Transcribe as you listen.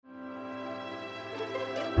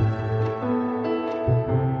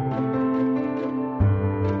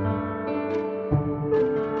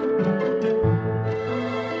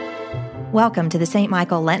Welcome to the St.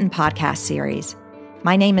 Michael Lenten Podcast Series.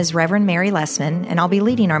 My name is Reverend Mary Lessman, and I'll be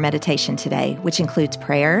leading our meditation today, which includes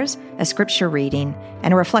prayers, a scripture reading,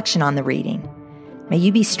 and a reflection on the reading. May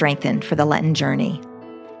you be strengthened for the Lenten journey.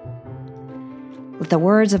 Let the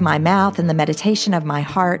words of my mouth and the meditation of my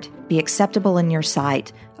heart be acceptable in your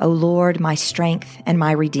sight, O Lord, my strength and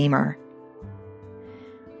my Redeemer.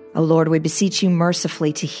 O Lord, we beseech you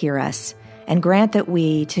mercifully to hear us, and grant that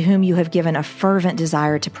we, to whom you have given a fervent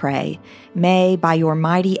desire to pray, may, by your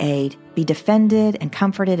mighty aid, be defended and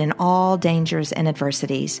comforted in all dangers and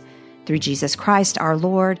adversities. Through Jesus Christ our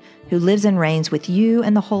Lord, who lives and reigns with you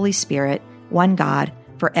and the Holy Spirit, one God,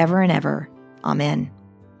 forever and ever. Amen.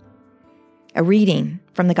 A reading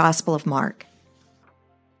from the Gospel of Mark.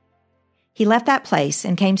 He left that place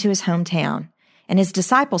and came to his hometown, and his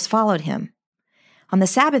disciples followed him. On the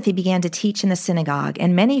Sabbath he began to teach in the synagogue,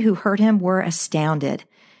 and many who heard him were astounded.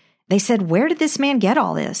 They said, "Where did this man get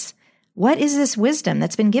all this? What is this wisdom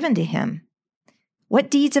that's been given to him? What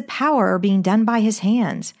deeds of power are being done by his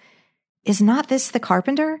hands? Is not this the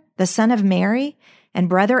carpenter, the son of Mary, and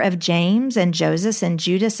brother of James and Joseph and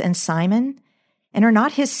Judas and Simon? And are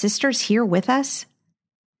not his sisters here with us?"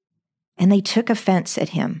 And they took offense at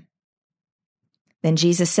him. Then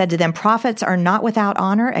Jesus said to them, "Prophets are not without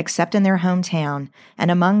honor except in their hometown,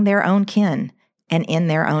 and among their own kin, and in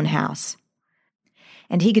their own house."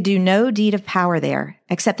 And he could do no deed of power there,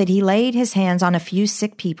 except that he laid his hands on a few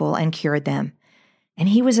sick people and cured them. And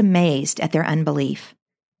he was amazed at their unbelief.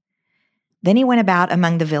 Then he went about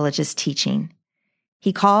among the villages teaching.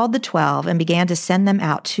 He called the 12 and began to send them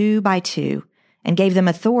out 2 by 2, and gave them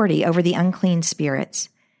authority over the unclean spirits.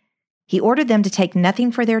 He ordered them to take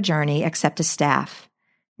nothing for their journey except a staff,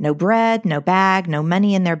 no bread, no bag, no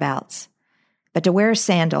money in their belts, but to wear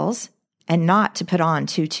sandals and not to put on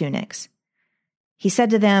 2 tunics. He said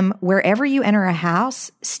to them, "Wherever you enter a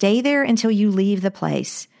house, stay there until you leave the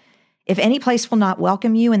place. If any place will not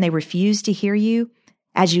welcome you and they refuse to hear you,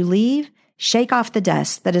 as you leave, shake off the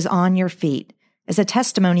dust that is on your feet as a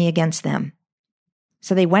testimony against them."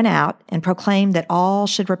 So they went out and proclaimed that all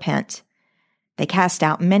should repent. They cast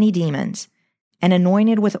out many demons and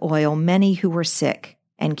anointed with oil many who were sick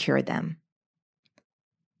and cured them.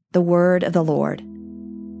 The word of the Lord.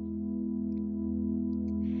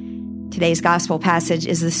 Today's gospel passage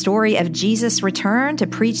is the story of Jesus' return to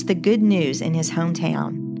preach the good news in his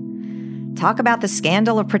hometown. Talk about the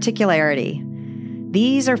scandal of particularity.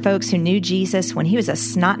 These are folks who knew Jesus when he was a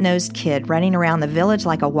snot-nosed kid running around the village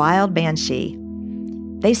like a wild banshee.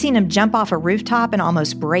 They've seen him jump off a rooftop and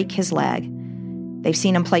almost break his leg. They've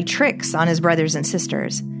seen him play tricks on his brothers and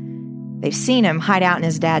sisters. They've seen him hide out in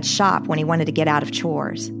his dad's shop when he wanted to get out of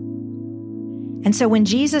chores. And so when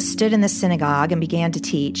Jesus stood in the synagogue and began to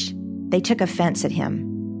teach, they took offense at him.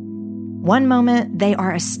 One moment, they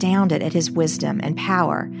are astounded at his wisdom and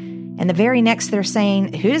power, and the very next they're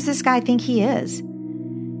saying, "Who does this guy think he is?"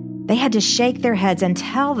 They had to shake their heads and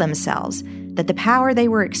tell themselves that the power they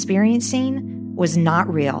were experiencing was not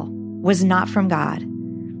real, was not from God.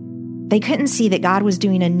 They couldn't see that God was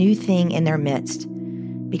doing a new thing in their midst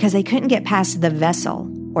because they couldn't get past the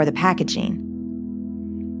vessel or the packaging.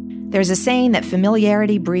 There's a saying that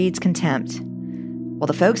familiarity breeds contempt. Well,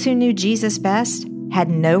 the folks who knew Jesus best had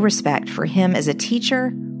no respect for him as a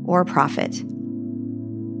teacher or a prophet.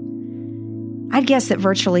 I'd guess that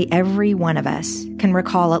virtually every one of us can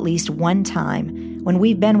recall at least one time when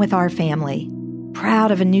we've been with our family,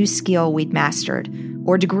 proud of a new skill we'd mastered,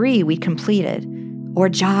 or degree we'd completed, or a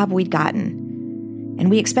job we'd gotten, and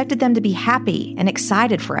we expected them to be happy and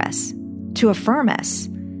excited for us, to affirm us,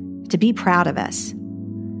 to be proud of us.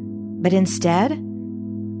 But instead,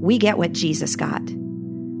 we get what Jesus got.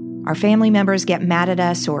 Our family members get mad at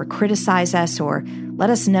us or criticize us or let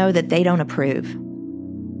us know that they don't approve.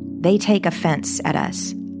 They take offense at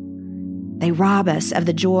us. They rob us of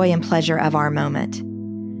the joy and pleasure of our moment.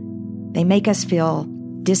 They make us feel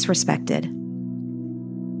disrespected.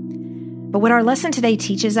 But what our lesson today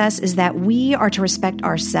teaches us is that we are to respect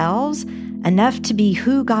ourselves enough to be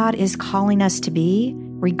who God is calling us to be,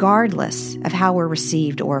 regardless of how we're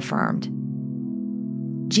received or affirmed.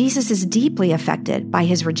 Jesus is deeply affected by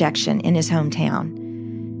his rejection in his hometown.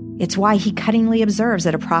 It's why he cuttingly observes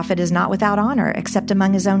that a prophet is not without honor except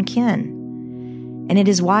among his own kin. And it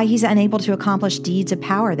is why he's unable to accomplish deeds of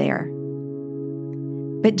power there.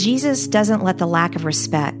 But Jesus doesn't let the lack of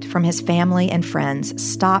respect from his family and friends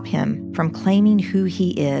stop him from claiming who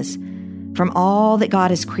he is, from all that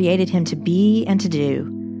God has created him to be and to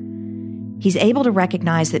do. He's able to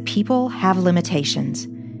recognize that people have limitations,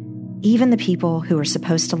 even the people who are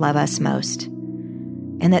supposed to love us most,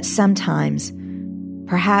 and that sometimes,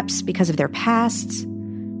 perhaps because of their pasts,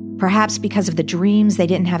 Perhaps because of the dreams they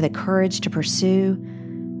didn't have the courage to pursue.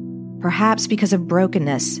 Perhaps because of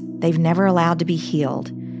brokenness they've never allowed to be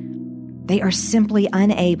healed. They are simply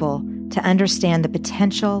unable to understand the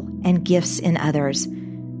potential and gifts in others,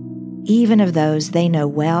 even of those they know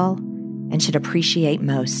well and should appreciate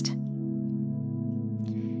most.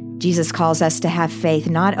 Jesus calls us to have faith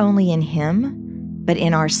not only in Him, but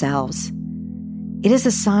in ourselves. It is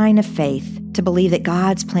a sign of faith to believe that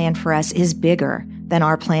God's plan for us is bigger than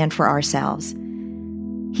our plan for ourselves.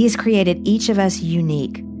 He has created each of us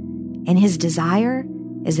unique, and His desire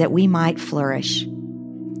is that we might flourish.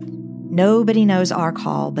 Nobody knows our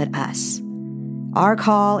call but us. Our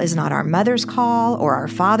call is not our mother's call, or our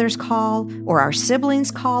father's call, or our siblings'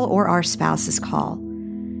 call, or our spouse's call.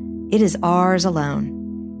 It is ours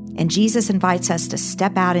alone. And Jesus invites us to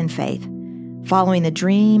step out in faith, following the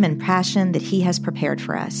dream and passion that He has prepared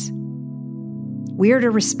for us. We are to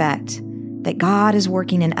respect that God is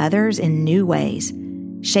working in others in new ways,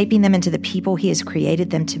 shaping them into the people He has created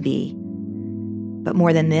them to be. But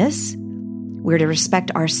more than this, we're to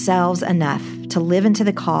respect ourselves enough to live into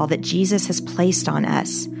the call that Jesus has placed on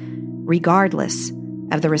us, regardless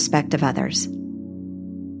of the respect of others.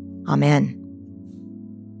 Amen.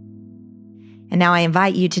 And now I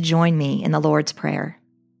invite you to join me in the Lord's Prayer.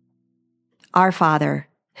 Our Father,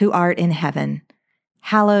 who art in heaven,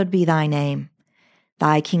 hallowed be thy name.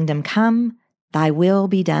 Thy kingdom come, thy will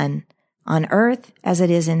be done, on earth as it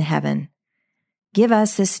is in heaven. Give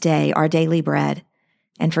us this day our daily bread,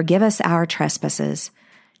 and forgive us our trespasses,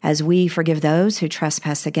 as we forgive those who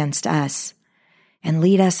trespass against us. And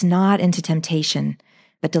lead us not into temptation,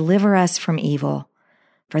 but deliver us from evil.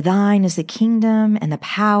 For thine is the kingdom and the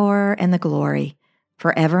power and the glory,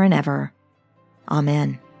 forever and ever.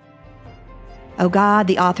 Amen. O God,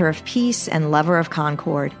 the author of peace and lover of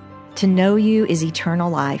concord, to know you is eternal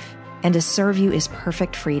life, and to serve you is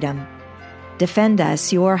perfect freedom. Defend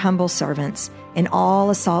us, your humble servants, in all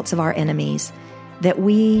assaults of our enemies, that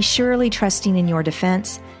we, surely trusting in your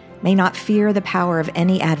defense, may not fear the power of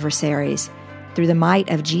any adversaries, through the might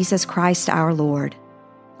of Jesus Christ our Lord.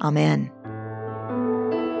 Amen.